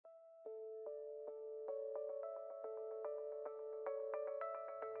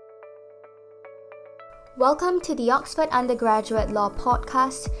Welcome to the Oxford Undergraduate Law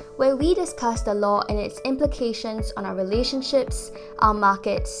Podcast, where we discuss the law and its implications on our relationships, our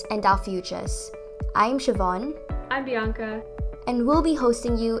markets, and our futures. I'm Siobhan. I'm Bianca. And we'll be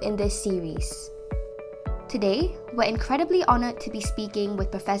hosting you in this series. Today, we're incredibly honored to be speaking with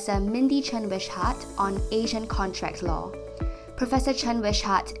Professor Mindy Chen-Wishart on Asian contract law. Professor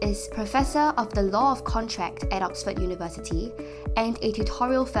Chen-Wishart is Professor of the Law of Contract at Oxford University and a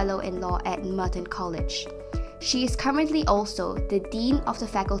tutorial fellow in law at Merton College. She is currently also the Dean of the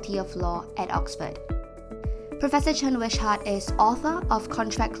Faculty of Law at Oxford. Professor Chen-Wishart is author of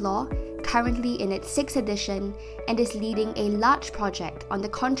Contract Law, currently in its 6th edition, and is leading a large project on the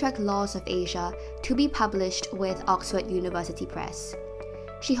contract laws of Asia to be published with Oxford University Press.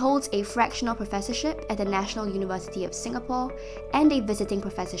 She holds a fractional professorship at the National University of Singapore and a visiting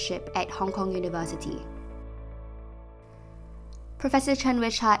professorship at Hong Kong University. Professor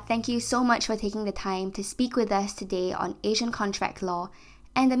Chen-Wishart, thank you so much for taking the time to speak with us today on Asian contract law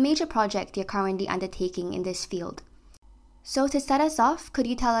and the major project you're currently undertaking in this field. So to start us off, could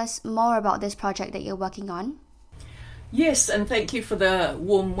you tell us more about this project that you're working on? Yes, and thank you for the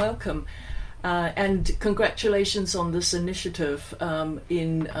warm welcome. And congratulations on this initiative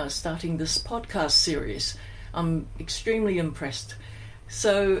in starting this podcast series. I'm extremely impressed.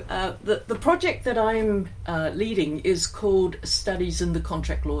 So the project that I'm leading is called Studies in the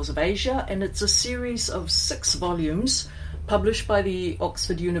Contract Laws of Asia, and it's a series of 6 volumes published by the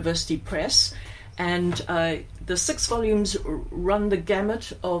Oxford University Press. And the 6 volumes run the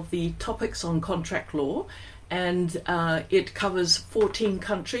gamut of the topics on contract law, and it covers 14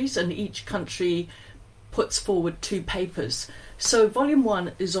 countries, and each country puts forward 2 papers. So volume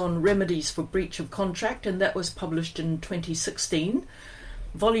 1 is on remedies for breach of contract, and that was published in 2016.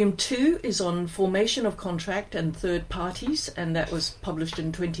 Volume 2 is on formation of contract and third parties, and that was published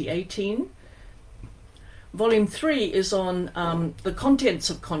in 2018. Volume 3 is on the contents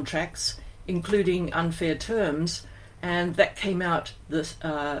of contracts, including unfair terms, and that came out this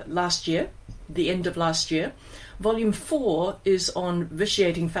last year, the end of last year. Volume 4 is on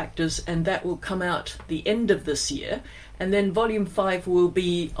vitiating factors, and that will come out the end of this year. And then Volume 5 will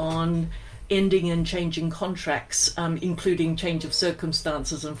be on ending and changing contracts, including change of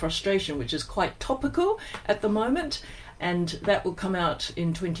circumstances and frustration, which is quite topical at the moment, and that will come out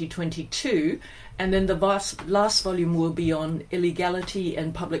in 2022. And then the last volume will be on illegality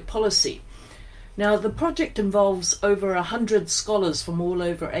and public policy. Now, the project involves over 100 scholars from all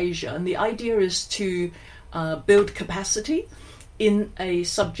over Asia, and the idea is to build capacity in a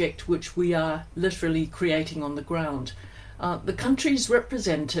subject which we are literally creating on the ground. The countries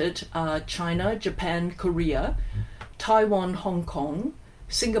represented are China, Japan, Korea, Taiwan, Hong Kong,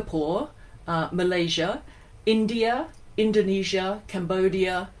 Singapore, Malaysia, India, Indonesia,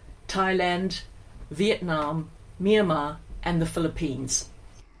 Cambodia, Thailand, Vietnam, Myanmar, and the Philippines.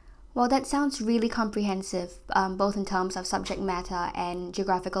 Well, that sounds really comprehensive, both in terms of subject matter and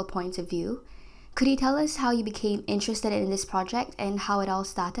geographical points of view. Could you tell us how you became interested in this project and how it all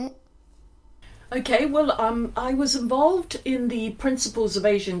started? Okay, well, I was involved in the Principles of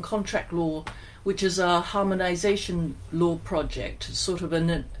Asian Contract Law, which is a harmonization law project, sort of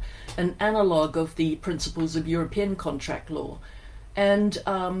an analogue of the Principles of European Contract Law. And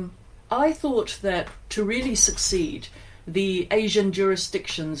I thought that to really succeed, the Asian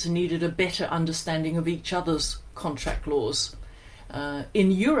jurisdictions needed a better understanding of each other's contract laws.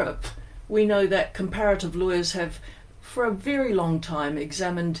 In Europe, we know that comparative lawyers have, for a very long time,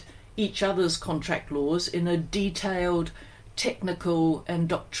 examined each other's contract laws in a detailed, technical and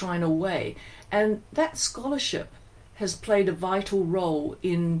doctrinal way. And that scholarship has played a vital role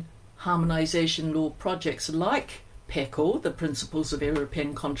in harmonization law projects like PECL, the Principles of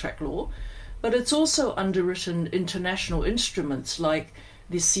European Contract Law, but it's also underwritten international instruments like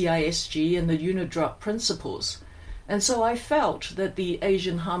the CISG and the UNIDROIT principles. And so I felt that the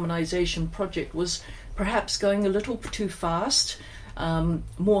Asian harmonization project was perhaps going a little too fast.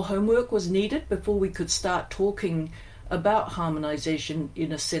 More homework was needed before we could start talking about harmonization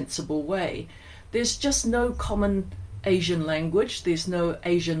in a sensible way. There's just no common Asian language, there's no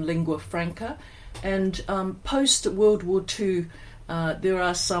Asian lingua franca, and post-World War II, there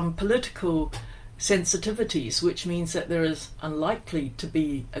are some political sensitivities, which means that there is unlikely to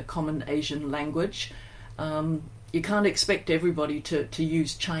be a common Asian language. You can't expect everybody to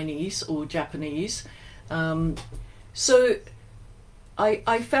use Chinese or Japanese. So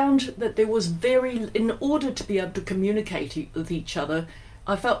I found that there was in order to be able to communicate with each other,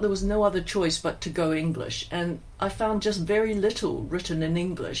 I felt there was no other choice but to go English. And I found just very little written in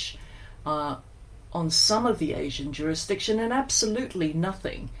English on some of the Asian jurisdiction and absolutely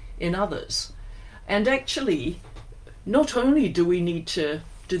nothing in others. And actually, not only do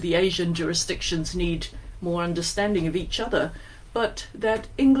the Asian jurisdictions need more understanding of each other, but that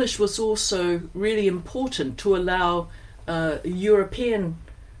English was also really important to allow European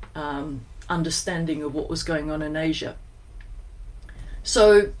understanding of what was going on in Asia.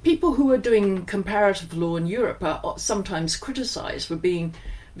 So people who are doing comparative law in Europe are sometimes criticized for being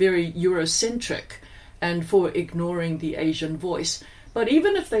very Eurocentric and for ignoring the Asian voice. But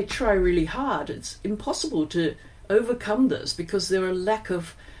even if they try really hard, it's impossible to overcome this because there are a lack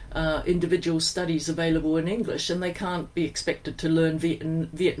of individual studies available in English, and they can't be expected to learn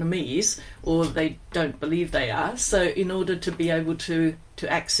Vietnamese, or they don't believe they are, so in order to be able to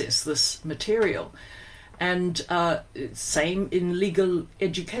access this material. And same in legal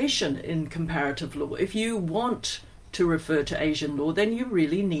education in comparative law. If you want to refer to Asian law, then you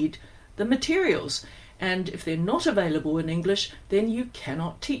really need the materials. And if they're not available in English, then you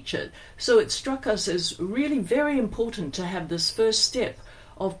cannot teach it. So it struck us as really very important to have this first step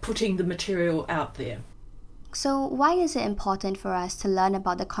of putting the material out there. So why is it important for us to learn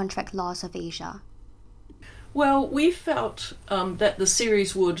about the contract laws of Asia? Well, we felt that the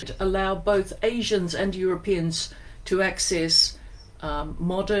series would allow both Asians and Europeans to access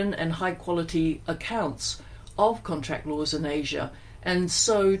modern and high-quality accounts of contract laws in Asia, and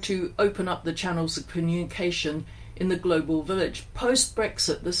so to open up the channels of communication in the global village.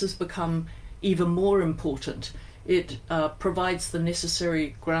 Post-Brexit, this has become even more important. It provides the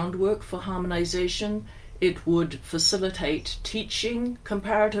necessary groundwork for harmonization. It would facilitate teaching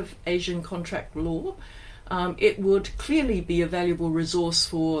comparative Asian contract law. It would clearly be a valuable resource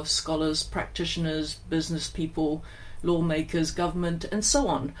for scholars, practitioners, business people, lawmakers, government, and so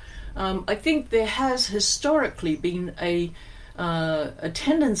on. I think there has historically been a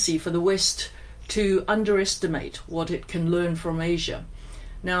tendency for the West to underestimate what it can learn from Asia.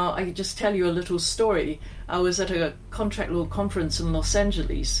 Now, I can just tell you a little story. I was at a contract law conference in Los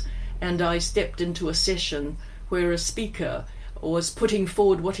Angeles, and I stepped into a session where a speaker was putting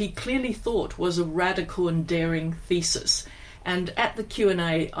forward what he clearly thought was a radical and daring thesis. And at the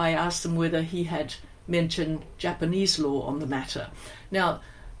Q&A, I asked him whether he had mentioned Japanese law on the matter. Now,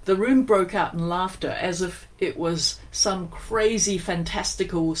 the room broke out in laughter as if it was some crazy,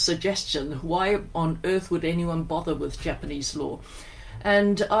 fantastical suggestion. Why on earth would anyone bother with Japanese law?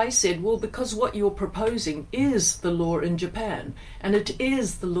 And I said, well, because what you're proposing is the law in Japan, and it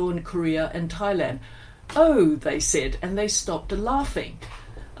is the law in Korea and Thailand. Oh, they said, and they stopped laughing.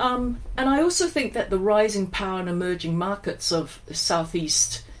 And I also think that the rising power and emerging markets of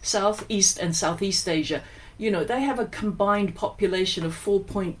Southeast and Southeast Asia, they have a combined population of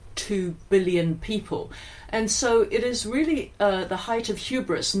 4.2 billion people. And so it is really the height of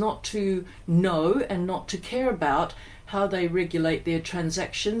hubris not to know and not to care about how they regulate their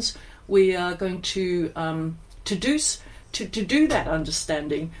transactions. We are going to do that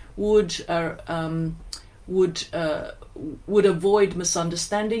understanding would avoid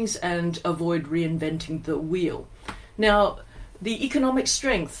misunderstandings and avoid reinventing the wheel. Now, the economic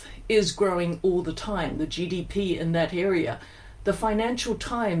strength is growing all the time, the GDP in that area. The Financial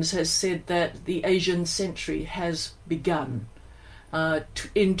Times has said that the Asian century has begun.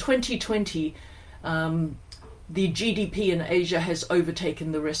 In 2020, the GDP in Asia has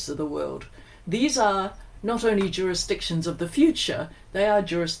overtaken the rest of the world. These are not only jurisdictions of the future, they are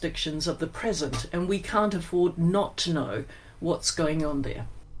jurisdictions of the present, and we can't afford not to know what's going on there.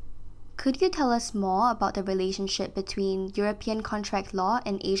 Could you tell us more about the relationship between European contract law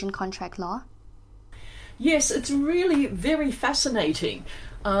and Asian contract law? Yes, it's really very fascinating.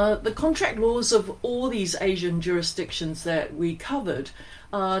 The contract laws of all these Asian jurisdictions that we covered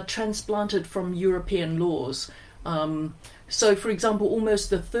are transplanted from European laws. So, for example,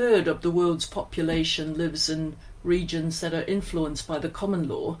 almost a third of the world's population lives in regions that are influenced by the common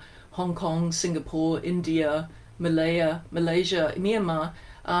law. Hong Kong, Singapore, India, Malaysia, Myanmar,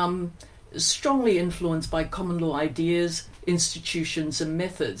 strongly influenced by common law ideas, institutions and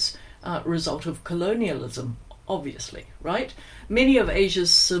methods, result of colonialism, obviously, right? Many of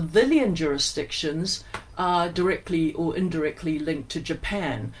Asia's civilian jurisdictions are directly or indirectly linked to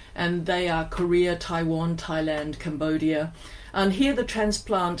Japan, and they are Korea, Taiwan, Thailand, Cambodia. And here the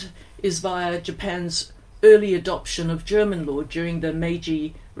transplant is via Japan's early adoption of German law during the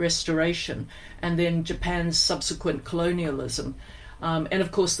Meiji Restoration, and then Japan's subsequent colonialism. And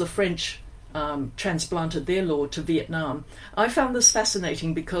of course the French transplanted their law to Vietnam. I found this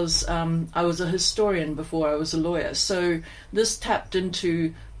fascinating because I was a historian before I was a lawyer, so this tapped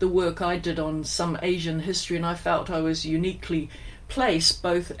into the work I did on some Asian history, and I felt I was uniquely placed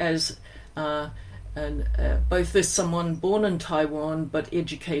both as both as someone born in Taiwan but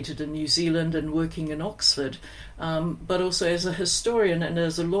educated in New Zealand and working in Oxford, but also as a historian and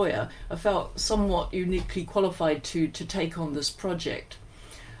as a lawyer, I felt somewhat uniquely qualified to take on this project.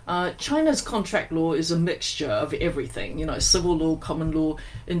 China's contract law is a mixture of everything, civil law, common law,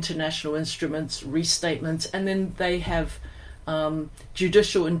 international instruments, restatements, and then they have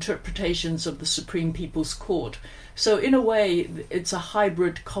judicial interpretations of the Supreme People's Court. So in a way, it's a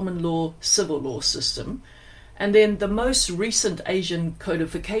hybrid common law, civil law system. And then the most recent Asian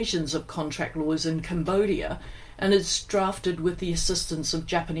codifications of contract law is in Cambodia, and it's drafted with the assistance of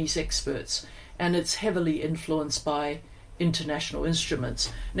Japanese experts, and it's heavily influenced by international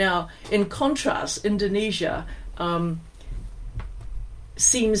instruments. Now, in contrast, Indonesia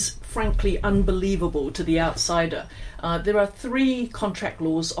seems frankly unbelievable to the outsider. There are 3 contract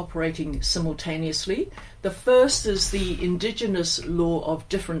laws operating simultaneously. The first is the indigenous law of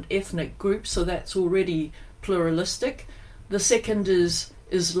different ethnic groups, so that's already pluralistic. The second is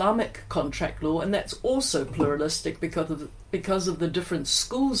Islamic contract law, and that's also pluralistic because of the different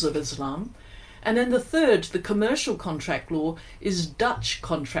schools of Islam. And then the third, the commercial contract law, is Dutch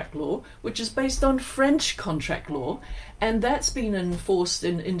contract law, which is based on French contract law, and that's been enforced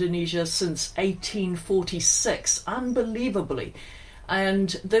in Indonesia since 1846, unbelievably. And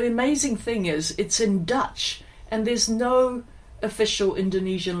the amazing thing is, it's in Dutch, and there's no official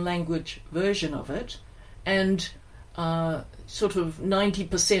Indonesian language version of it, and sort of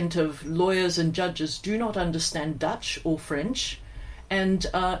 90% of lawyers and judges do not understand Dutch or French. And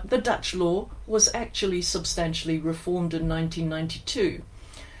the Dutch law was actually substantially reformed in 1992.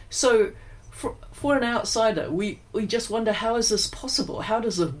 So for an outsider, we just wonder, how is this possible? How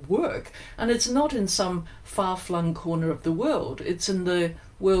does it work? And it's not in some far-flung corner of the world. It's in the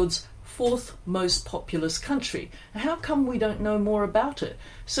world's 4th most populous country. How come we don't know more about it?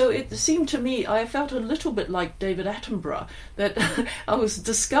 So it seemed to me, I felt a little bit like David Attenborough, that I was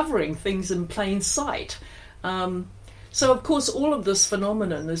discovering things in plain sight. So, of course, all of this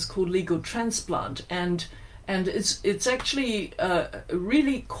phenomenon is called legal transplant, and it's actually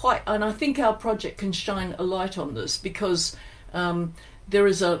really quite, and I think our project can shine a light on this, because there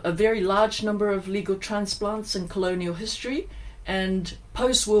is a very large number of legal transplants in colonial history, and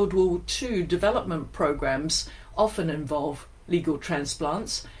post-World War II development programs often involve legal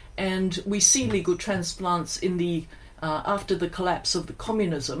transplants, and we see legal transplants in the after the collapse of the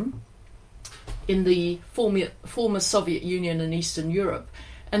communism in the former Soviet Union and Eastern Europe.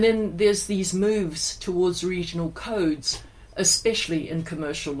 And then there's these moves towards regional codes, especially in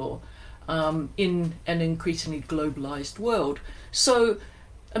commercial law, in an increasingly globalized world. So,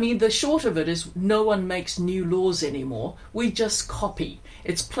 I mean, the short of it is no one makes new laws anymore. We just copy.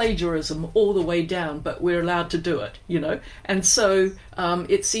 It's plagiarism all the way down, but we're allowed to do it, And so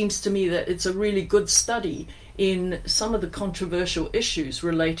it seems to me that it's a really good study in some of the controversial issues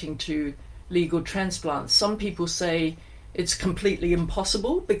relating to legal transplants. Some people say it's completely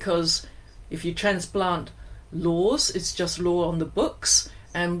impossible, because if you transplant laws, it's just law on the books,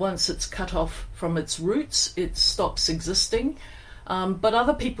 and once it's cut off from its roots, it stops existing. But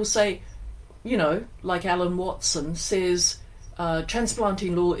other people say, like Alan Watson says,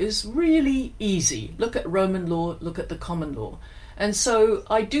 transplanting law is really easy. Look at Roman law, look at the common law. And so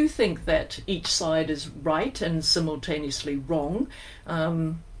I do think that each side is right and simultaneously wrong.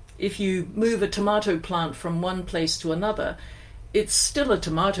 If you move a tomato plant from one place to another, it's still a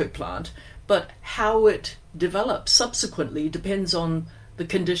tomato plant, but how it develops subsequently depends on the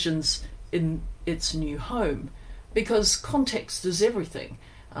conditions in its new home, because context is everything.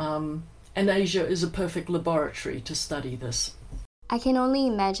 And Asia is a perfect laboratory to study this. I can only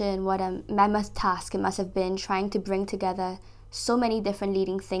imagine what a mammoth task it must have been trying to bring together so many different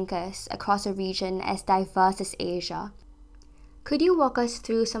leading thinkers across a region as diverse as Asia. Could you walk us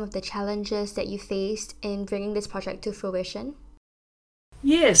through some of the challenges that you faced in bringing this project to fruition?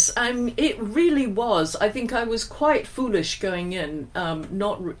 Yes, it really was. I think I was quite foolish going in,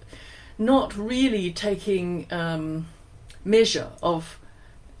 not really taking measure of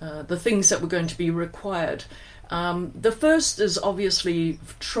the things that were going to be required. The first is obviously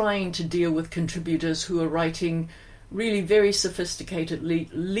trying to deal with contributors who are writing really very sophisticated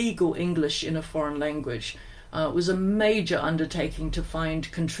legal English in a foreign language. It was a major undertaking to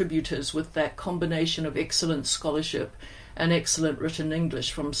find contributors with that combination of excellent scholarship and excellent written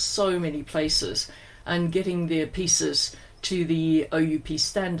English from so many places, and getting their pieces to the OUP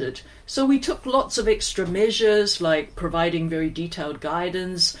standard. So we took lots of extra measures, like providing very detailed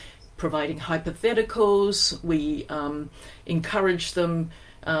guidance, providing hypotheticals. We encouraged them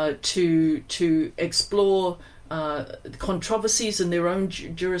to explore controversies in their own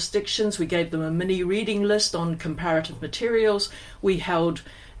jurisdictions. We gave them a mini reading list on comparative materials. We held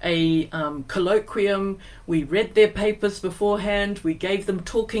a colloquium. We read their papers beforehand. We gave them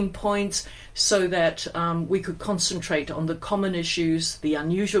talking points so that we could concentrate on the common issues, the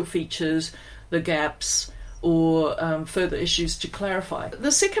unusual features, the gaps, or further issues to clarify.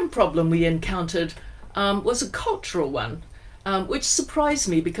 The second problem we encountered was a cultural one, which surprised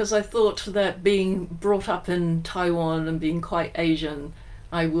me because I thought that being brought up in Taiwan and being quite Asian,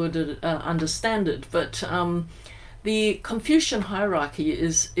 I would understand it. But the Confucian hierarchy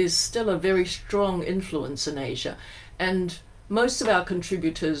is still a very strong influence in Asia, and most of our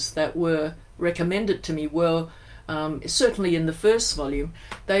contributors that were recommended to me were, certainly in the first volume,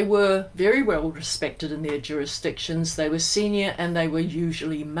 they were very well respected in their jurisdictions. They were senior and they were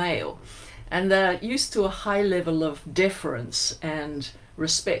usually male, and they're used to a high level of deference and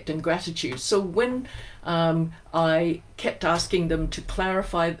respect and gratitude. So when I kept asking them to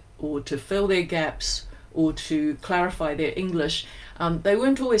clarify or to fill their gaps or to clarify their English, they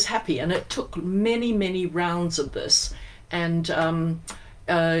weren't always happy, and it took many rounds of this. And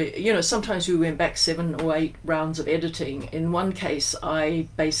sometimes we went back 7 or 8 rounds of editing. In one case, I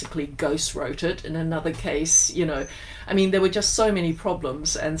basically ghost wrote it. In another case, there were just so many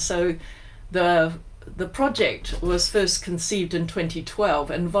problems. And so the project was first conceived in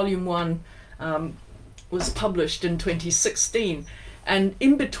 2012, and Volume 1 was published in 2016. And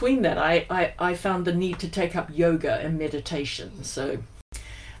in between that, I found the need to take up yoga and meditation. So,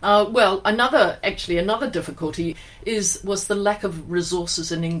 another difficulty was the lack of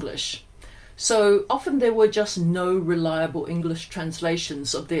resources in English. So often there were just no reliable English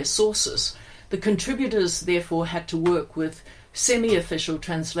translations of their sources. The contributors therefore had to work with semi-official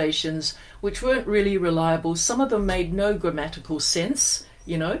translations, which weren't really reliable. Some of them made no grammatical sense.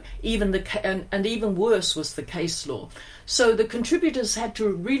 Even worse was the case law. So the contributors had to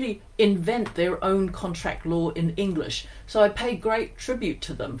really invent their own contract law in English. So I pay great tribute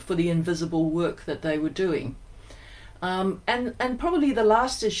to them for the invisible work that they were doing. And probably the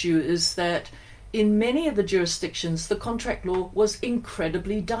last issue is that in many of the jurisdictions, the contract law was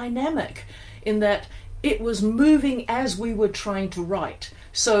incredibly dynamic in that it was moving as we were trying to write.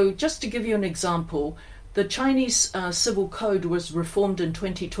 So just to give you an example, the Chinese Civil Code was reformed in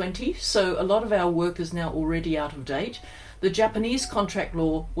 2020, so a lot of our work is now already out of date. The Japanese contract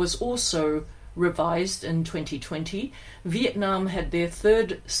law was also revised in 2020. Vietnam had their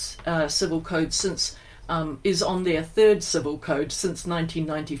third civil code is on their third civil code since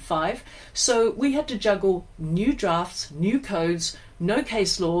 1995. So we had to juggle new drafts, new codes, no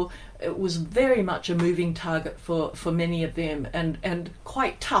case law. It was very much a moving target for many of them, and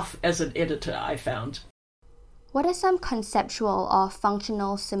quite tough as an editor, I found. What are some conceptual or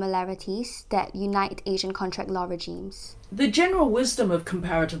functional similarities that unite Asian contract law regimes? The general wisdom of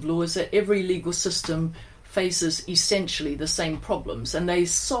comparative law is that every legal system faces essentially the same problems, and they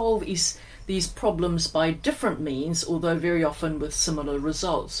solve these problems by different means, although very often with similar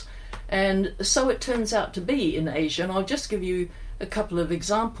results. And so it turns out to be in Asia, and I'll just give you a couple of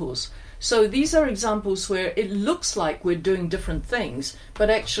examples. So these are examples where it looks like we're doing different things, but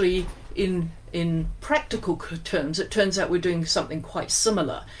actually in practical terms, it turns out we're doing something quite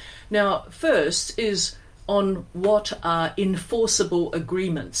similar. Now, first is on what are enforceable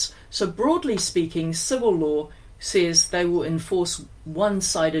agreements. So broadly speaking, civil law says they will enforce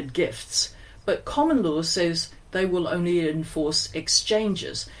one-sided gifts, but common law says they will only enforce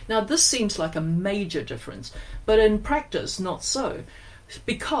exchanges. Now, this seems like a major difference, but in practice, not so,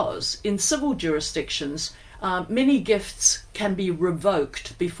 because in civil jurisdictions, many gifts can be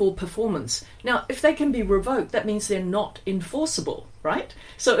revoked before performance. Now, if they can be revoked, that means they're not enforceable, right?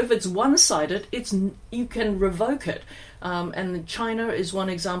 So if it's one-sided, you can revoke it. And China is one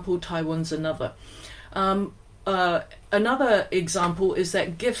example, Taiwan's another. Another example is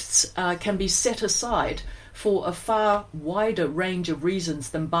that gifts can be set aside for a far wider range of reasons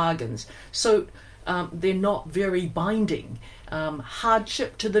than bargains. So they're not very binding.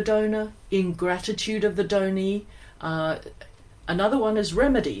 Hardship to the donor, ingratitude of the donee. Another one is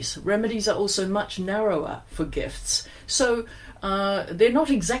remedies. Remedies are also much narrower for gifts. So they're not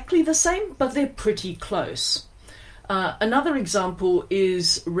exactly the same, but they're pretty close. Another example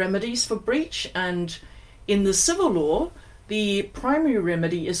is remedies for breach, and in the civil law, the primary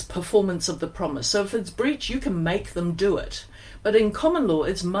remedy is performance of the promise. So if it's breach, you can make them do it. But in common law,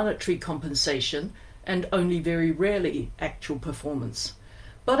 it's monetary compensation and only very rarely actual performance.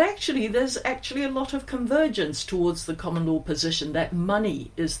 But actually, there's actually a lot of convergence towards the common law position that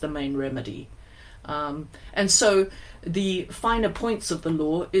money is the main remedy. And so the finer points of the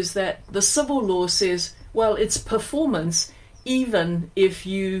law is that the civil law says well, it's performance even if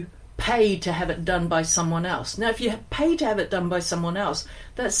you pay to have it done by someone else. Now, if you pay to have it done by someone else,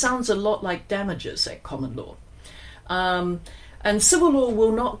 that sounds a lot like damages at common law. And civil law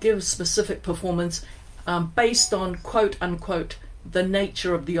will not give specific performance based on, quote unquote, the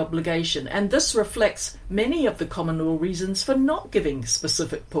nature of the obligation. And this reflects many of the common law reasons for not giving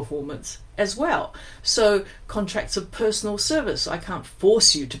specific performance as well. So contracts of personal service, I can't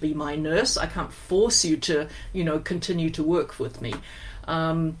force you to be my nurse. I can't force you to, continue to work with me.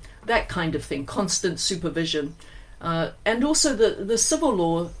 That kind of thing, constant supervision. And also the civil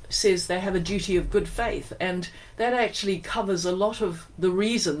law says they have a duty of good faith, and that actually covers a lot of the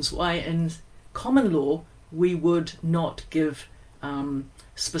reasons why in common law we would not give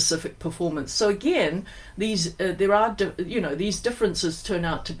specific performance. So again, these these differences turn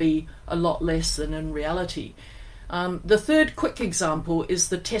out to be a lot less than in reality. The third quick example is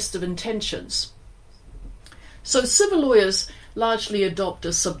the test of intentions. So civil lawyers largely adopt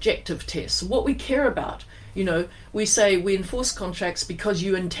a subjective test. What we care about, we say we enforce contracts because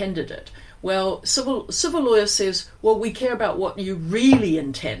you intended it. Well, civil lawyer says, well, we care about what you really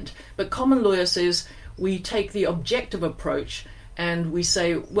intend. But common lawyer says we take the objective approach and we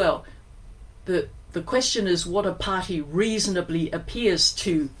say, well, the question is what a party reasonably appears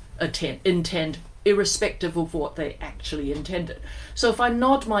to intend, irrespective of what they actually intended. So if I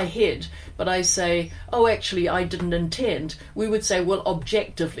nod my head, but I say, oh, actually, I didn't intend, we would say, well,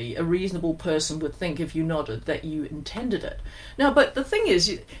 objectively, a reasonable person would think if you nodded that you intended it. Now, but the thing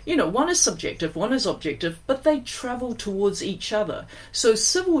is, one is subjective, one is objective, but they travel towards each other. So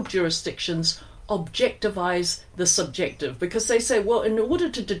civil jurisdictions objectivize the subjective because they say, well, in order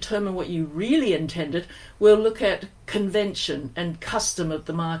to determine what you really intended, we'll look at convention and custom of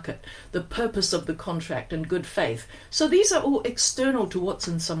the market, the purpose of the contract and good faith. So these are all external to what's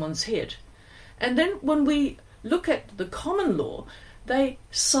in someone's head. And then when we look at the common law, they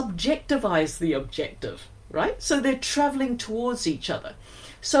subjectivize the objective, right? So they're traveling towards each other.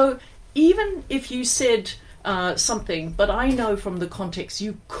 So even if you said something, but I know from the context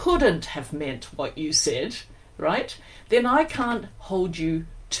you couldn't have meant what you said, right? Then I can't hold you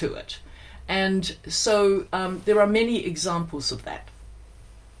to it. And so there are many examples of that.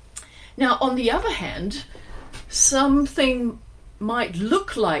 Now, on the other hand, something might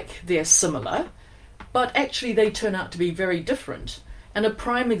look like they're similar, but actually they turn out to be very different. And a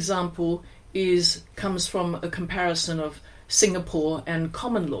prime example comes from a comparison of Singapore and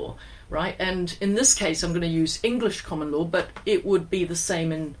common law, right? And in this case, I'm going to use English common law, but it would be the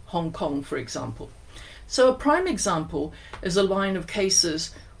same in Hong Kong, for example. So a prime example is a line of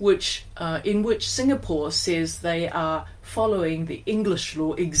cases in which Singapore says they are following the English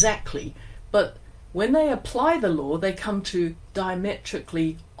law exactly, but when they apply the law, they come to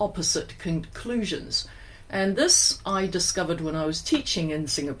diametrically opposite conclusions. And this I discovered when I was teaching in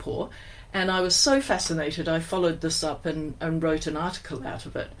Singapore, and I was so fascinated, I followed this up and wrote an article out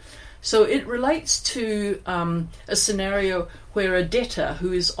of it. So it relates to a scenario where a debtor,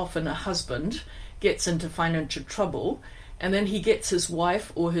 who is often a husband, gets into financial trouble, and then he gets his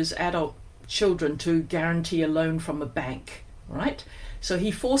wife or his adult children to guarantee a loan from a bank, right? So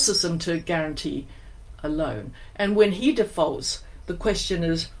he forces them to guarantee a loan. And when he defaults, the question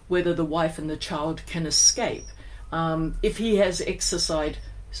is whether the wife and the child can escape if he has exercised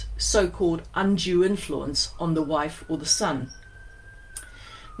so-called undue influence on the wife or the son.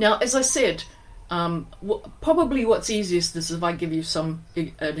 Now, as I said, probably what's easiest is if I give you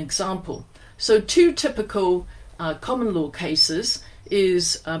an example. So two typical common law cases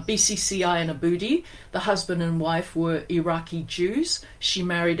is BCCI and Aboudi. The husband and wife were Iraqi Jews. She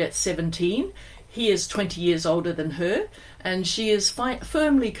married at 17. He is 20 years older than her, and she is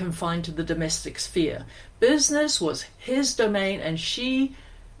firmly confined to the domestic sphere. Business was his domain, and she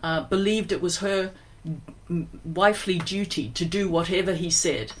believed it was her wifely duty to do whatever he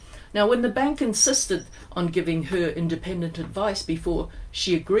said. Now, when the bank insisted on giving her independent advice before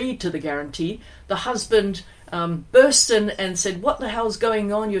she agreed to the guarantee, the husband burst in and said, "What the hell's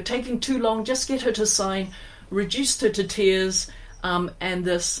going on? You're taking too long. Just get her to sign," reduced her to tears, and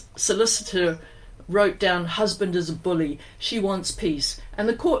the solicitor wrote down, "Husband is a bully. She wants peace." And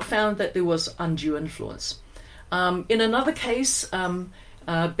the court found that there was undue influence. In another case,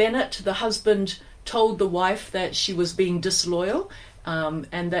 Bennett, the husband, told the wife that she was being disloyal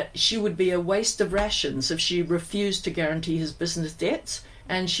and that she would be a waste of rations if she refused to guarantee his business debts,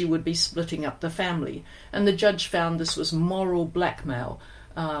 and she would be splitting up the family. And the judge found this was moral blackmail,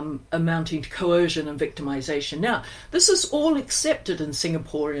 amounting to coercion and victimization. Now, this is all accepted in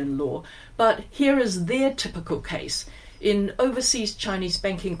Singaporean law, but here is their typical case. in Overseas Chinese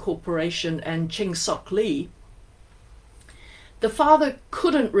Banking Corporation and Ching Sok Lee, the father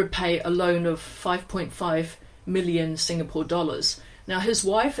couldn't repay a loan of 5.5 million Singapore dollars. Now, his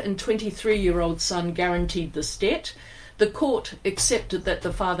wife and 23-year-old son guaranteed this debt. The court accepted that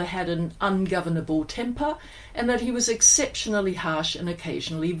the father had an ungovernable temper and that he was exceptionally harsh and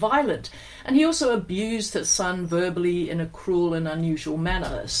occasionally violent. And he also abused his son verbally in a cruel and unusual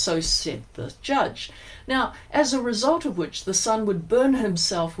manner, so said the judge. Now, as a result of which, the son would burn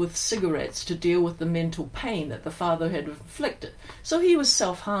himself with cigarettes to deal with the mental pain that the father had inflicted. So he was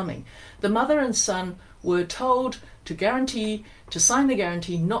self-harming. The mother and son were told to sign the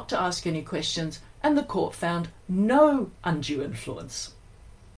guarantee, not to ask any questions, and the court found no undue influence.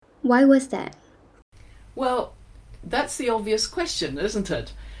 Why was that? Well, that's the obvious question, isn't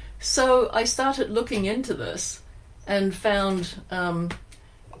it? So I started looking into this and found,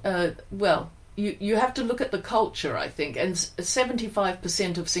 you have to look at the culture, I think, and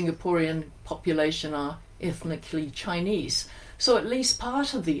 75% of Singaporean population are ethnically Chinese. So at least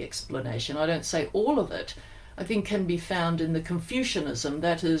part of the explanation, I don't say all of it, I think can be found in the Confucianism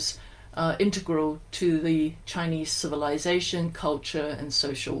that is integral to the Chinese civilization, culture, and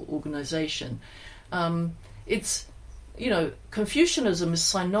social organization. Confucianism is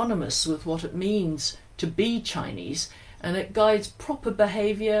synonymous with what it means to be Chinese, and it guides proper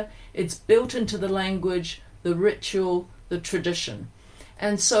behavior. It's built into the language, the ritual, the tradition.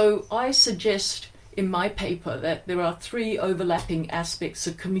 And so I suggest in my paper that there are three overlapping aspects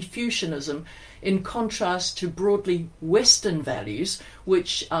of Confucianism in contrast to broadly Western values,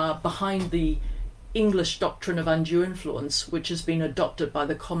 which are behind the English doctrine of undue influence, which has been adopted by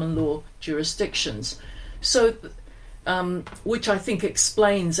the common law jurisdictions. So, which I think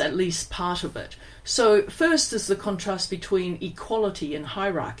explains at least part of it. So first is the contrast between equality and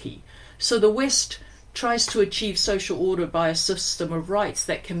hierarchy. So the West tries to achieve social order by a system of rights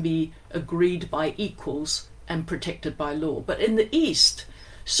that can be agreed by equals and protected by law. But in the East,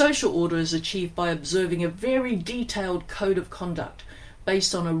 social order is achieved by observing a very detailed code of conduct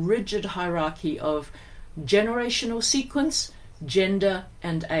based on a rigid hierarchy of generational sequence, gender,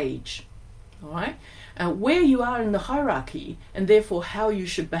 and age. All right? Where you are in the hierarchy, and therefore how you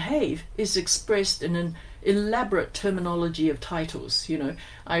should behave, is expressed in an elaborate terminology of titles.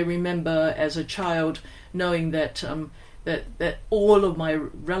 I remember as a child knowing that that all of my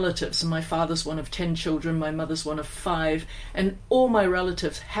relatives, and my father's one of 10 children, my mother's one of 5, and all my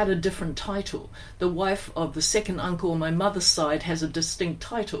relatives had a different title. The wife of the second uncle on my mother's side has a distinct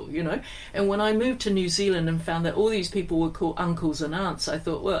title, And when I moved to New Zealand and found that all these people were called uncles and aunts, I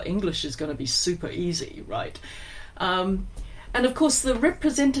thought, well, English is going to be super easy, right? And of course, the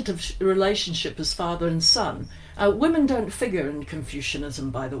representative relationship is father and son. Women don't figure in Confucianism,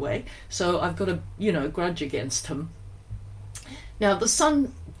 by the way, so I've got a, grudge against him. Now, the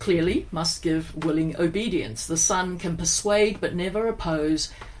son clearly must give willing obedience. The son can persuade but never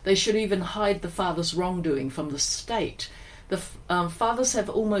oppose. They should even hide the father's wrongdoing from the state. The fathers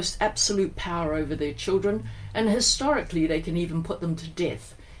have almost absolute power over their children, and historically they can even put them to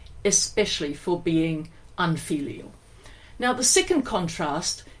death, especially for being unfilial. Now, the second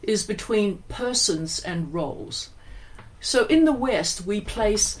contrast is between persons and roles. So in the West, we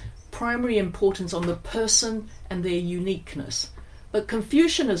place primary importance on the person and their uniqueness. But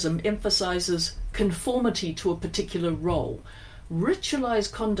Confucianism emphasizes conformity to a particular role.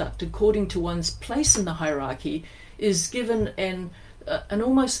 Ritualized conduct according to one's place in the hierarchy is given an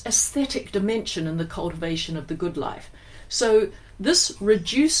almost aesthetic dimension in the cultivation of the good life. So this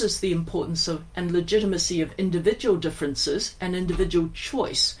reduces the importance of and legitimacy of individual differences and individual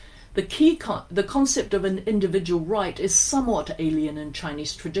choice. The concept of an individual right is somewhat alien in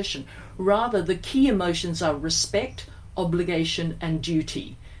Chinese tradition. Rather, the key emotions are respect, obligation, and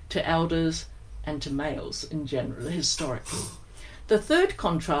duty to elders and to males in general, historically. The third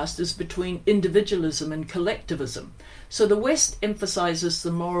contrast is between individualism and collectivism. So the West emphasizes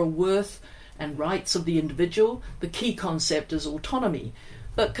the moral worth and rights of the individual. The key concept is autonomy.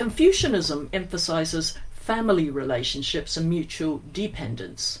 But Confucianism emphasizes family relationships and mutual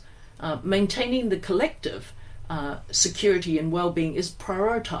dependence. Maintaining the collective security and well-being is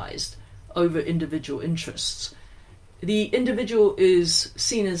prioritized over individual interests. The individual is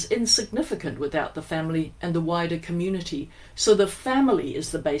seen as insignificant without the family and the wider community. So the family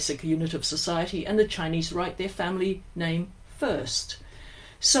is the basic unit of society, and the Chinese write their family name first.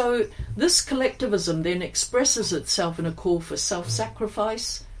 So this collectivism then expresses itself in a call for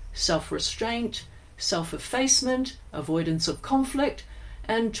self-sacrifice, self-restraint, self-effacement, avoidance of conflict,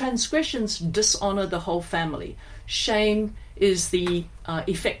 and transgressions dishonor the whole family. Shame is the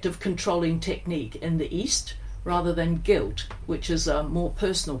effective controlling technique in the East, rather than guilt, which is a more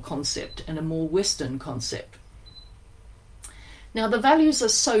personal concept and a more Western concept. Now, the values are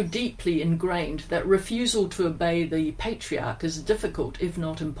so deeply ingrained that refusal to obey the patriarch is difficult, if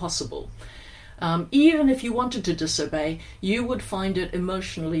not impossible. Even if you wanted to disobey, you would find it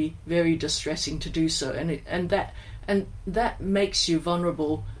emotionally very distressing to do so, and that makes you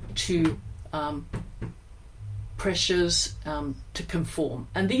vulnerable to pressures to conform.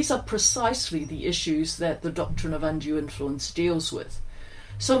 And these are precisely the issues that the doctrine of undue influence deals with.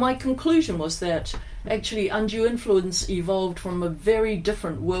 So my conclusion was that actually undue influence evolved from a very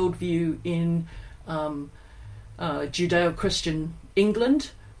different worldview in Judeo-Christian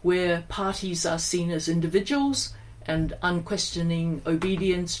England, where parties are seen as individuals and unquestioning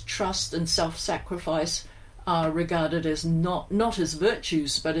obedience, trust and self-sacrifice are regarded as not as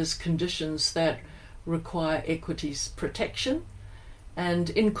virtues but as conditions that require equity's protection.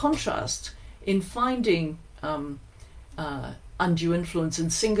 And in contrast, in finding undue influence in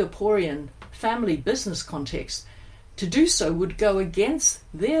Singaporean family business context, to do so would go against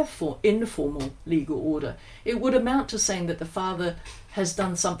their informal legal order. It would amount to saying that the father has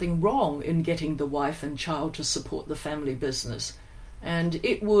done something wrong in getting the wife and child to support the family business, and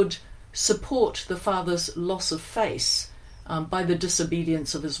it would support the father's loss of face by the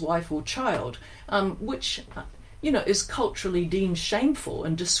disobedience of his wife or child, which is culturally deemed shameful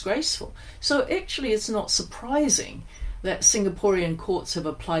and disgraceful. So actually it's not surprising that Singaporean courts have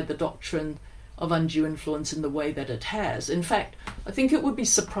applied the doctrine of undue influence in the way that it has. In fact, I think it would be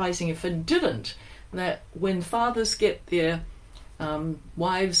surprising if it didn't, that when fathers get their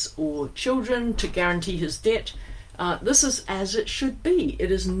wives or children to guarantee his debt, this is as it should be.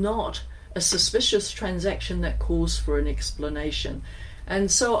 It is not a suspicious transaction that calls for an explanation.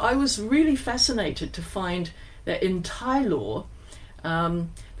 And so I was really fascinated to find that in Thai law,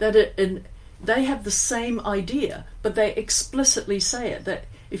 they have the same idea, but they explicitly say it, that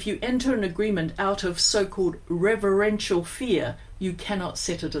if you enter an agreement out of so-called reverential fear, you cannot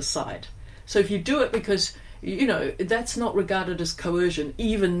set it aside. So if you do it because, that's not regarded as coercion,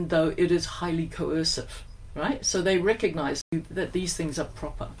 even though it is highly coercive, right? So they recognize that these things are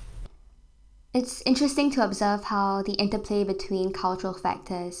proper. It's interesting to observe how the interplay between cultural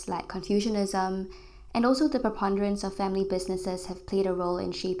factors like Confucianism and also the preponderance of family businesses have played a role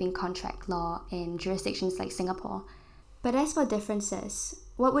in shaping contract law in jurisdictions like Singapore. But as for differences,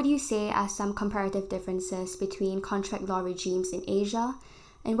 what would you say are some comparative differences between contract law regimes in Asia,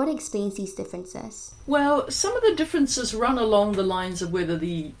 and what explains these differences? Well, some of the differences run along the lines of whether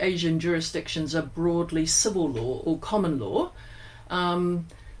the Asian jurisdictions are broadly civil law or common law.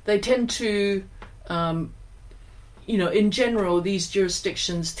 They tend to, in general, these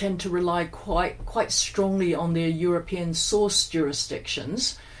jurisdictions tend to rely quite strongly on their European source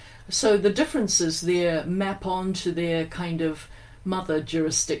jurisdictions. So the differences there map onto their kind of mother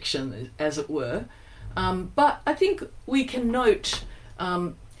jurisdiction, as it were. But I think we can note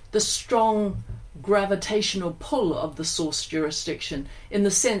the strong gravitational pull of the source jurisdiction, in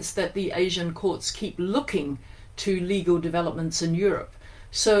the sense that the Asian courts keep looking to legal developments in Europe.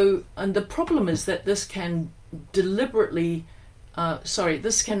 So, and the problem is that this can undermine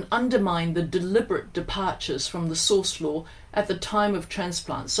the deliberate departures from the source law at the time of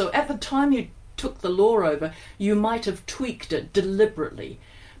transplant. So at the time you took the law over, you might have tweaked it deliberately.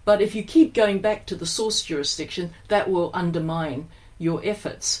 But if you keep going back to the source jurisdiction, that will undermine your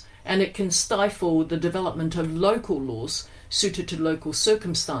efforts, and it can stifle the development of local laws suited to local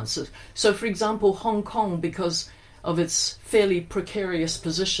circumstances. So, for example, Hong Kong, because of its fairly precarious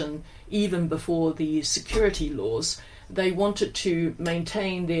position even before the security laws, they wanted to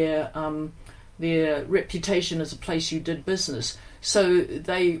maintain their reputation as a place you did business. So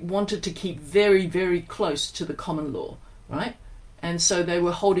they wanted to keep very, very close to the common law, right? And so they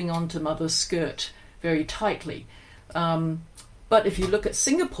were holding on to mother's skirt very tightly. But if you look at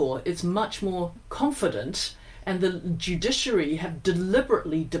Singapore, it's much more confident, and the judiciary have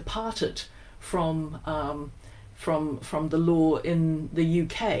deliberately departed from the law in the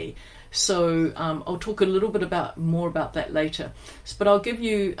UK. So I'll talk a little bit more about that later. But I'll give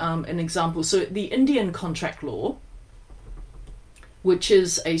you an example. So the Indian contract law, which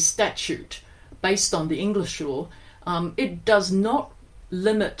is a statute based on the English law, it does not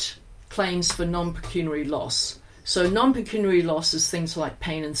limit claims for non-pecuniary loss. So non-pecuniary loss is things like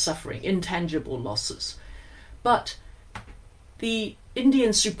pain and suffering, intangible losses. But the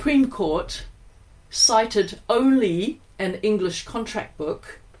Indian Supreme Court cited only an English contract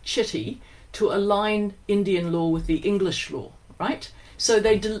book, Chitty, to align Indian law with the English law, right? So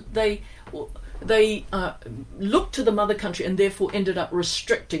they looked to the mother country and therefore ended up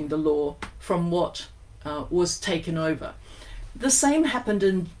restricting the law from what was taken over. The same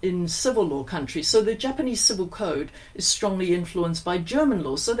happened in civil law countries. So the Japanese civil code is strongly influenced by German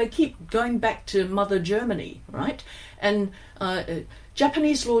law. So they keep going back to Mother Germany, right? And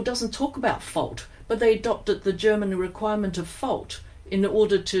Japanese law doesn't talk about fault, but they adopted the German requirement of fault in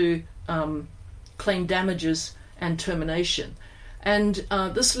order to claim damages and termination. And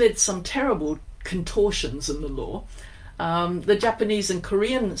this led to some terrible contortions in the law. The Japanese and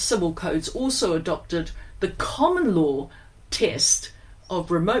Korean civil codes also adopted the common law test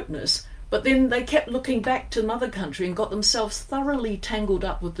of remoteness, but then they kept looking back to mother country and got themselves thoroughly tangled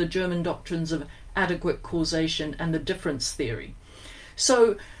up with the German doctrines of adequate causation and the difference theory.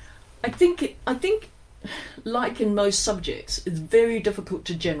 So I think like in most subjects, it's very difficult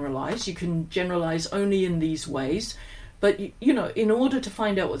to generalize. You can generalize only in these ways, but in order to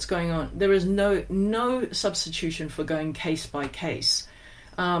find out what's going on, there is no substitution for going case by case.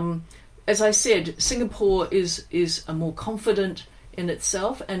 As I said, Singapore is a more confident in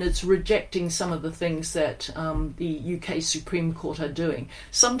itself, and it's rejecting some of the things that the UK Supreme Court are doing.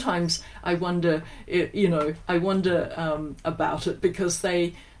 Sometimes I wonder, about it, because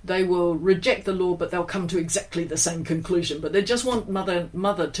they will reject the law, but they'll come to exactly the same conclusion. But they just want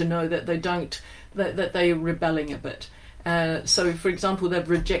mother to know that that they are rebelling a bit. So, for example, they've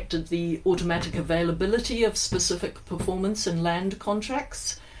rejected the automatic availability of specific performance in land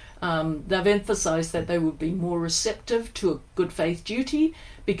contracts. They've emphasised that they would be more receptive to a good faith duty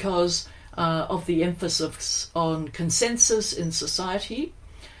because of the emphasis on consensus in society.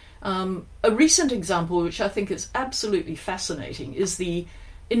 A recent example, which I think is absolutely fascinating, is the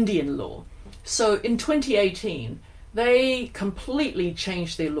Indian law. So in 2018, they completely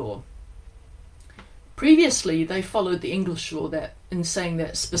changed their law. Previously, they followed the English law in saying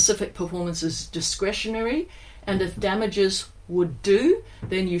that specific performance is discretionary, and if damages would do,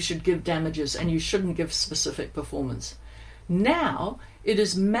 then you should give damages and you shouldn't give specific performance. Now, it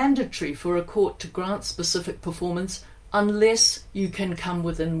is mandatory for a court to grant specific performance unless you can come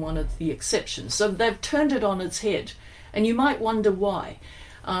within one of the exceptions. So they've turned it on its head, and you might wonder why.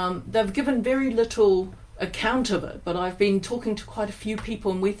 They've given very little account of it, but I've been talking to quite a few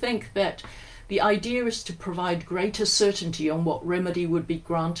people, and we think that the idea is to provide greater certainty on what remedy would be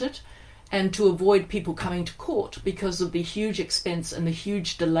granted and to avoid people coming to court because of the huge expense and the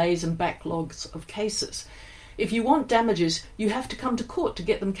huge delays and backlogs of cases. If you want damages, you have to come to court to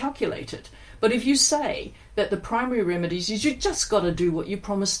get them calculated. But if you say that the primary remedies is you just got to do what you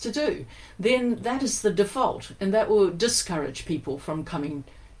promised to do, then that is the default, and that will discourage people from coming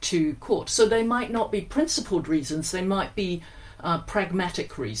to court. So they might not be principled reasons, they might be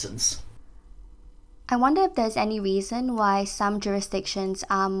pragmatic reasons. I wonder if there's any reason why some jurisdictions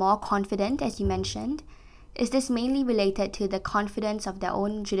are more confident, as you mentioned. Is this mainly related to the confidence of their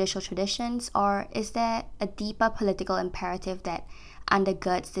own judicial traditions, or is there a deeper political imperative that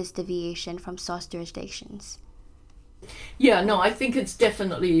undergirds this deviation from source jurisdictions? Yeah, no, I think it's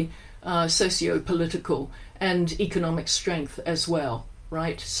definitely socio-political and economic strength as well,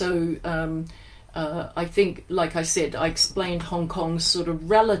 right? So I think, like I said, I explained Hong Kong's sort of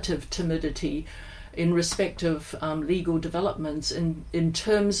relative timidity in respect of legal developments in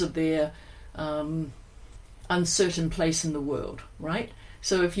terms of their uncertain place in the world, right?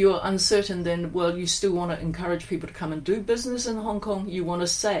 So if you're uncertain, then, well, you still want to encourage people to come and do business in Hong Kong. You want to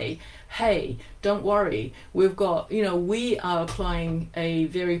say, hey, don't worry, we've got, we are applying a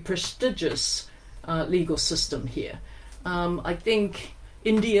very prestigious legal system here. I think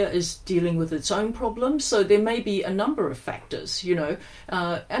India is dealing with its own problems, so there may be a number of factors,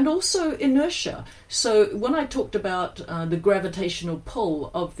 and also inertia. So when I talked about the gravitational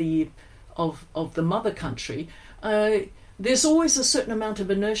pull of the mother country, there's always a certain amount of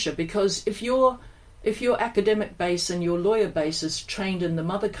inertia, because if your academic base and your lawyer base is trained in the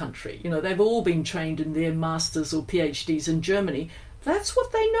mother country, they've all been trained in their masters or PhDs in Germany, that's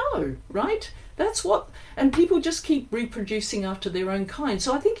what they know, right? And people just keep reproducing after their own kind.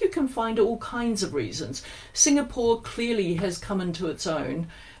 So I think you can find all kinds of reasons. Singapore clearly has come into its own,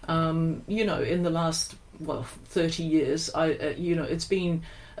 in the last, 30 years. It's been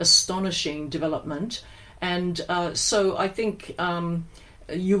astonishing development. And so I think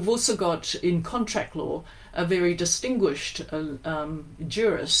you've also got, in contract law, a very distinguished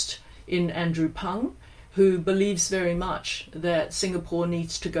jurist in Andrew Pang, who believes very much that Singapore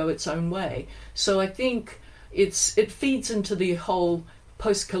needs to go its own way. So I think it feeds into the whole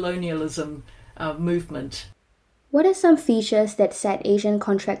post-colonialism movement. What are some features that set Asian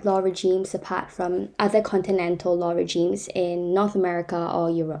contract law regimes apart from other continental law regimes in North America or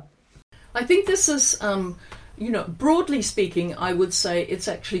Europe? I think this is, broadly speaking, I would say it's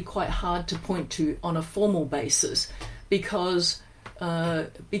actually quite hard to point to on a formal basis because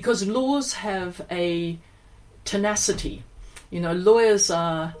laws have a tenacity. Lawyers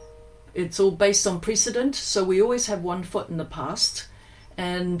it's all based on precedent, so we always have one foot in the past.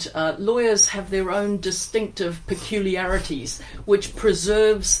 And lawyers have their own distinctive peculiarities, which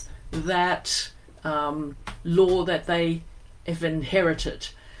preserves that law that they have inherited.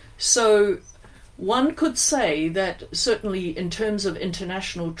 So one could say that certainly in terms of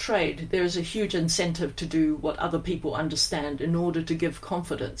international trade, there is a huge incentive to do what other people understand in order to give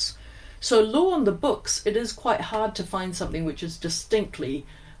confidence. So law on the books, it is quite hard to find something which is distinctly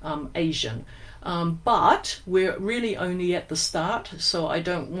Asian. But we're really only at the start, so I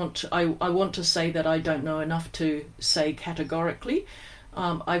want to say that I don't know enough to say categorically.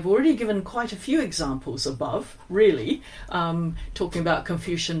 I've already given quite a few examples above, really, talking about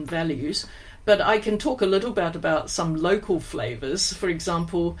Confucian values, but I can talk a little bit about some local flavors. For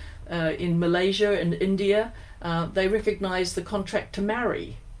example, in Malaysia and India, they recognize the contract to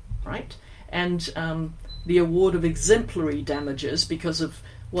marry, right? And the award of exemplary damages because of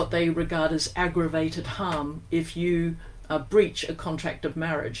what they regard as aggravated harm if you breach a contract of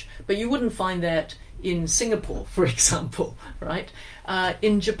marriage. But you wouldn't find that in Singapore, for example, right?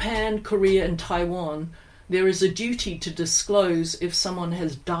 In Japan, Korea, and Taiwan, there is a duty to disclose if someone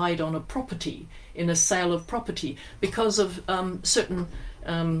has died on a property, in a sale of property, because of certain...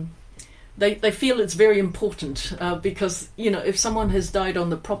 They feel it's very important because, if someone has died on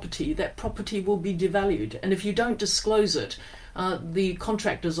the property, that property will be devalued. And if you don't disclose it, the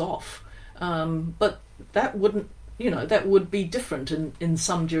contract is off. But that wouldn't, that would be different in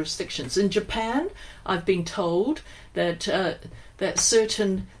some jurisdictions. In Japan, I've been told that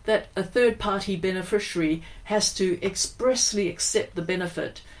that a third-party beneficiary has to expressly accept the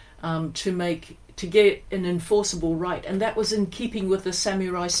benefit to get an enforceable right, and that was in keeping with the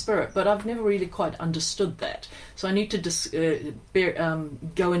samurai spirit. But I've never really quite understood that, so I need to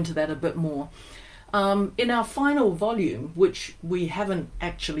go into that a bit more. In our final volume, which we haven't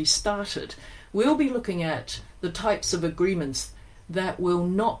actually started, we'll be looking at the types of agreements that will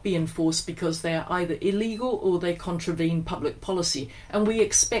not be enforced because they are either illegal or they contravene public policy. And we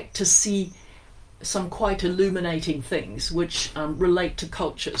expect to see some quite illuminating things which relate to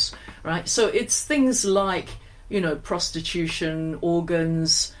cultures, right? So it's things like, prostitution,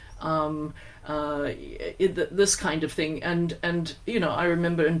 organs, this kind of thing. And I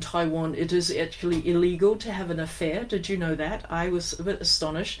remember in Taiwan, it is actually illegal to have an affair. Did you know that? I was a bit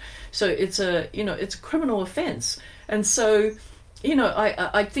astonished. So it's a criminal offense. And so,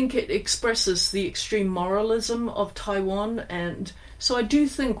 I think it expresses the extreme moralism of Taiwan. And so I do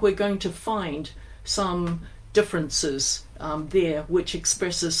think we're going to find some differences there, which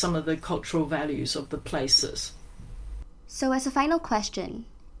expresses some of the cultural values of the places. So as a final question,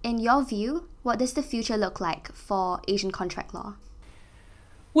 in your view, what does the future look like for Asian contract law?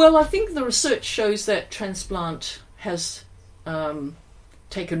 Well, I think the research shows that transplant has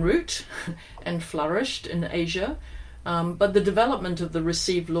taken root and flourished in Asia, but the development of the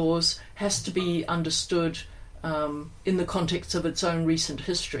received laws has to be understood in the context of its own recent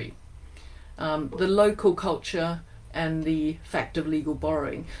history. The local culture and the fact of legal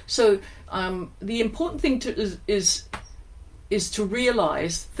borrowing. So the important thing is to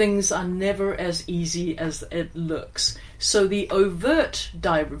realize things are never as easy as it looks. So the overt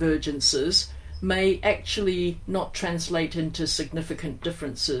divergences may actually not translate into significant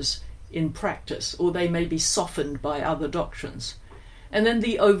differences in practice, or they may be softened by other doctrines. And then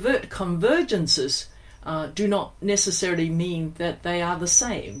the overt convergences do not necessarily mean that they are the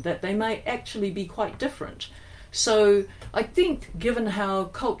same, that they may actually be quite different. So I think given how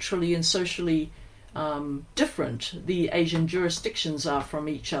culturally and socially different the Asian jurisdictions are from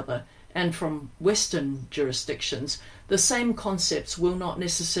each other and from Western jurisdictions, the same concepts will not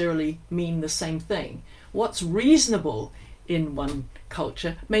necessarily mean the same thing. What's reasonable in one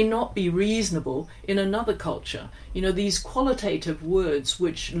culture may not be reasonable in another culture. These qualitative words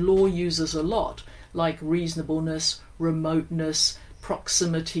which law uses a lot, like reasonableness, remoteness,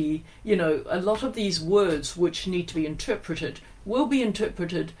 proximity, a lot of these words which need to be interpreted will be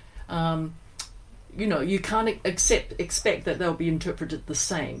interpreted, you can't expect that they'll be interpreted the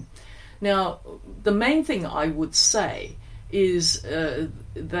same. Now, the main thing I would say is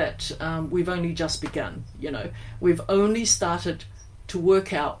that we've only just begun, We've only started to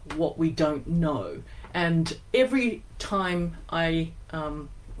work out what we don't know. And every time I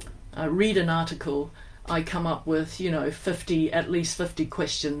read an article, I come up with, at least 50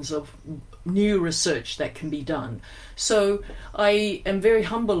 questions of new research that can be done. So I am very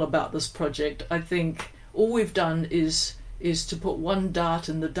humble about this project. I think all we've done is to put one dart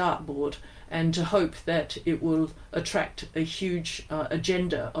in the dartboard and to hope that it will attract a huge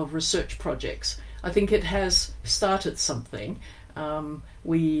agenda of research projects. I think it has started something.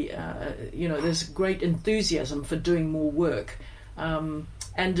 There's great enthusiasm for doing more work. And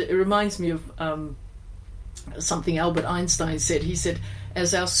it reminds me of something Albert Einstein said. He said,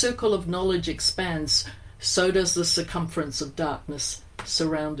 as our circle of knowledge expands, so does the circumference of darkness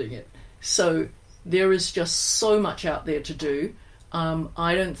surrounding it. So there is just so much out there to do.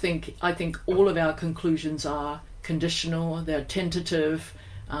 I think all of our conclusions are conditional, they're tentative,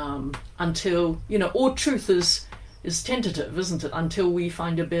 until, all truth is tentative, isn't it? Until we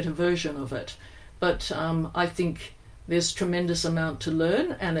find a better version of it. But I think there's tremendous amount to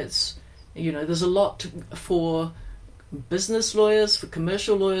learn, and it's, there's a lot for business lawyers, for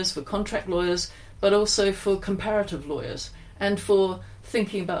commercial lawyers, for contract lawyers, but also for comparative lawyers and for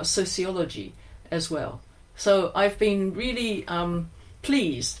thinking about sociology as well. So I've been really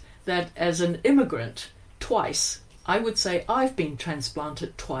pleased that as an immigrant twice, I would say I've been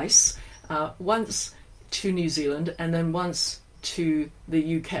transplanted twice, once to New Zealand and then once to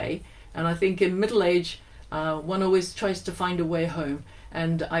the UK. And I think in middle age, one always tries to find a way home.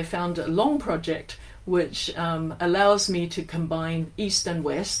 And I found a long project which allows me to combine East and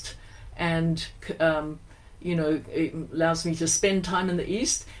West, and it allows me to spend time in the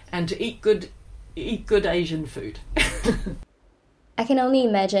East and to eat good Asian food. I can only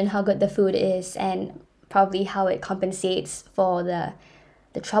imagine how good the food is and probably how it compensates for the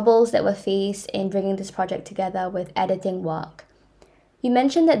troubles that were faced in bringing this project together with editing work. You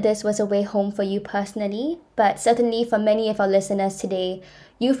mentioned that this was a way home for you personally, but certainly for many of our listeners today,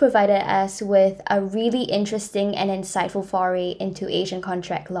 you've provided us with a really interesting and insightful foray into Asian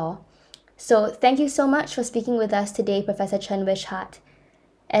contract law. So thank you so much for speaking with us today, Professor Chen-Wishart.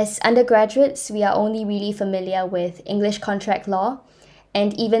 As undergraduates, we are only really familiar with English contract law,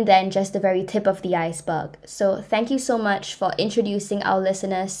 and even then just the very tip of the iceberg. So thank you so much for introducing our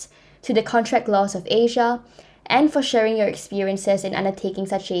listeners to the contract laws of Asia, and for sharing your experiences in undertaking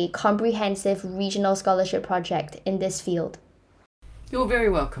such a comprehensive regional scholarship project in this field. You're very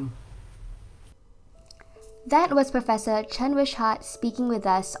welcome. That was Professor Chen-Wishart speaking with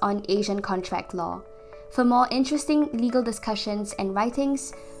us on Asian contract law. For more interesting legal discussions and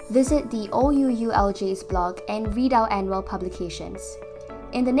writings, visit the OUULJ's blog and read our annual publications.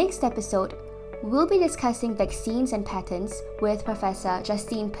 In the next episode, we'll be discussing vaccines and patents with Professor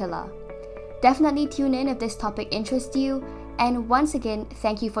Justine Pillar. Definitely tune in if this topic interests you, and once again,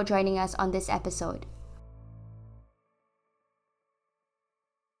 thank you for joining us on this episode.